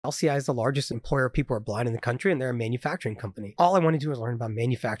LCI is the largest employer of people who are blind in the country, and they're a manufacturing company. All I wanted to do was learn about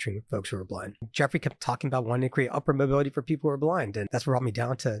manufacturing with folks who are blind. Jeffrey kept talking about wanting to create upward mobility for people who are blind, and that's what brought me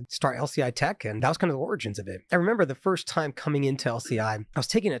down to start LCI Tech, and that was kind of the origins of it. I remember the first time coming into LCI, I was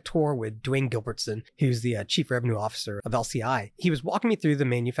taking a tour with DuWayne Gilbertson, who's the Chief Revenue Officer of LCI. He was walking me through the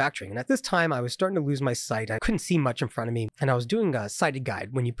manufacturing, and at this time, I was starting to lose my sight. I couldn't see much in front of me, and I was doing a sighted guide.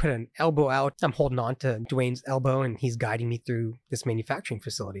 When you put an elbow out, I'm holding on to DuWayne's elbow, and he's guiding me through this manufacturing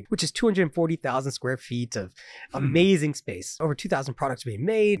facility, which is 240,000 square feet of amazing space. Over 2,000 products being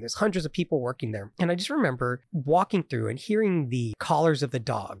made. There's hundreds of people working there. And I just remember walking through and hearing the collars of the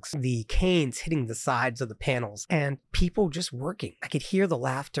dogs, the canes hitting the sides of the panels, and people just working. I could hear the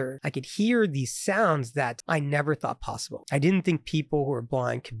laughter. I could hear these sounds that I never thought possible. I didn't think people who are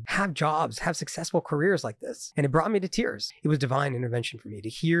blind could have jobs, have successful careers like this. And it brought me to tears. It was divine intervention for me to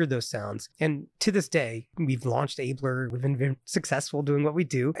hear those sounds. And to this day, we've launched Ablr. We've been successful doing what we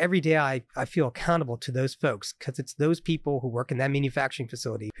do. Every day I feel accountable to those folks because it's those people who work in that manufacturing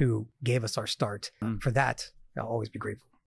facility who gave us our start. For that, I'll always be grateful.